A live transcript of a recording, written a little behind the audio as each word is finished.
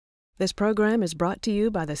This program is brought to you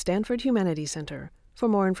by the Stanford Humanities Center. For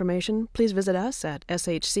more information, please visit us at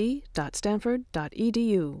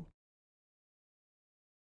shc.stanford.edu.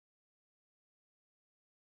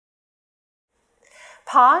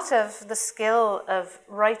 Part of the skill of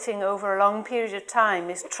writing over a long period of time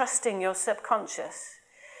is trusting your subconscious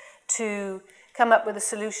to come up with a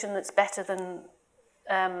solution that's better than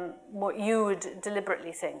what you would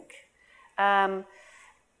deliberately think.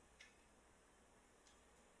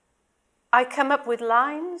 I come up with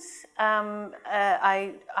lines,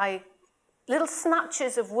 little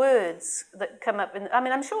snatches of words that come up.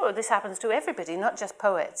 I'm sure this happens to everybody, not just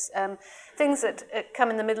poets. Things that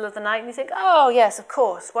come in the middle of the night and you think, oh, yes, of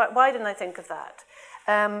course, why didn't I think of that?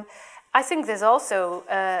 I think there's also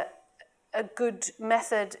a good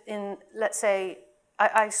method in, let's say,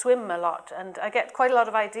 I swim a lot and I get quite a lot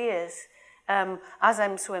of ideas as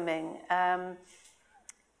I'm swimming.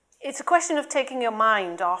 It's a question of taking your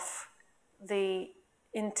mind off the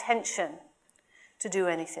intention to do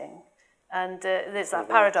anything. And there's that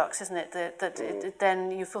paradox, isn't it, that then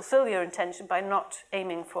you fulfill your intention by not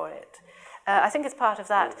aiming for it. I think it's part of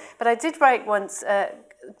that. But I did write once,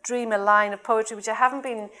 dream a line of poetry, which I haven't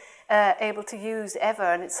been able to use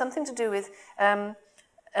ever, and it's something to do with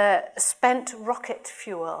spent rocket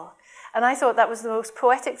fuel. And I thought that was the most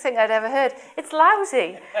poetic thing I'd ever heard. It's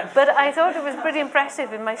lousy, but I thought it was pretty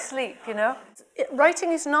impressive in my sleep, you know.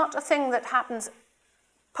 Writing is not a thing that happens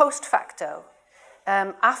post facto,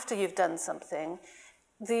 after you've done something.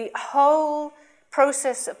 The whole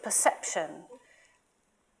process of perception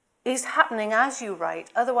is happening as you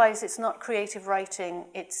write. Otherwise, it's not creative writing,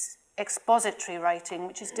 it's expository writing,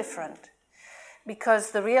 which is different.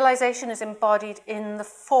 Because the realization is embodied in the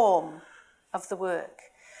form of the work.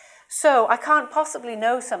 So I can't possibly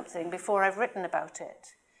know something before I've written about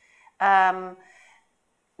it.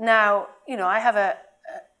 Now, you know, I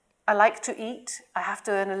like to eat. I have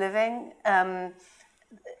to earn a living.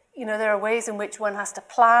 You know, there are ways in which one has to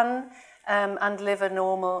plan and live a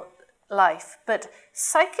normal life. But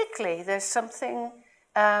psychically, there's something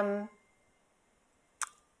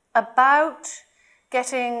about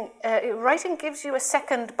getting... writing gives you a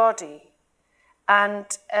second body.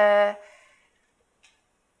 And...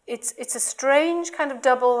 It's a strange kind of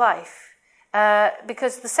double life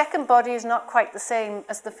because the second body is not quite the same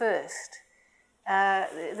as the first.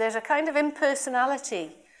 There's a kind of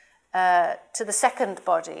impersonality to the second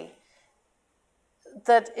body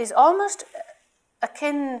that is almost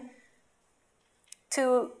akin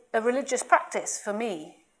to a religious practice for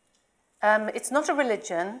me. It's not a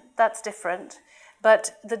religion, that's different,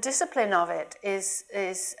 but the discipline of it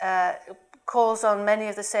calls on many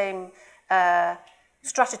of the same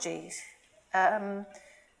strategies.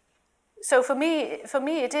 So for me,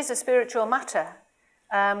 it is a spiritual matter.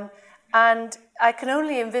 And I can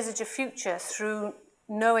only envisage a future through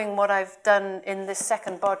knowing what I've done in this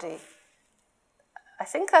second body. I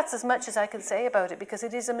think that's as much as I can say about it because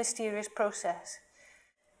it is a mysterious process.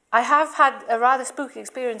 I have had a rather spooky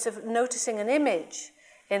experience of noticing an image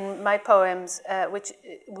in my poems, which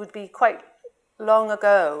would be quite long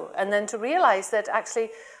ago, and then to realize that actually,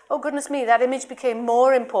 oh goodness me, that image became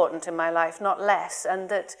more important in my life, not less, and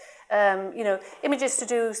that, you know, images to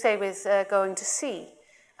do, say, with going to sea.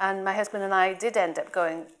 And my husband and I did end up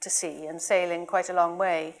going to sea and sailing quite a long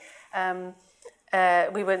way.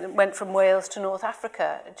 We went from Wales to North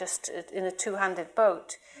Africa just in a two-handed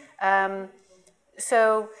boat. And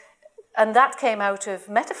that came out of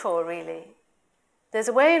metaphor, really. There's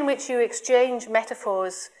a way in which you exchange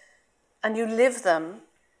metaphors and you live them,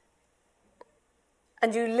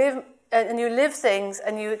 and you live things,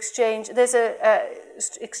 and you exchange. There's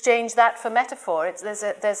exchange that for metaphor.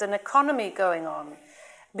 There's an economy going on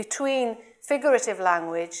between figurative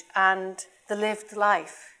language and the lived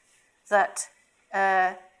life that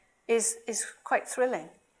is quite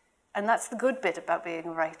thrilling, and that's the good bit about being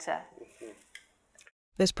a writer.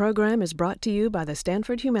 This program is brought to you by the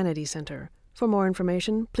Stanford Humanities Center. For more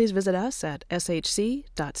information, please visit us at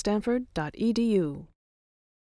shc.stanford.edu.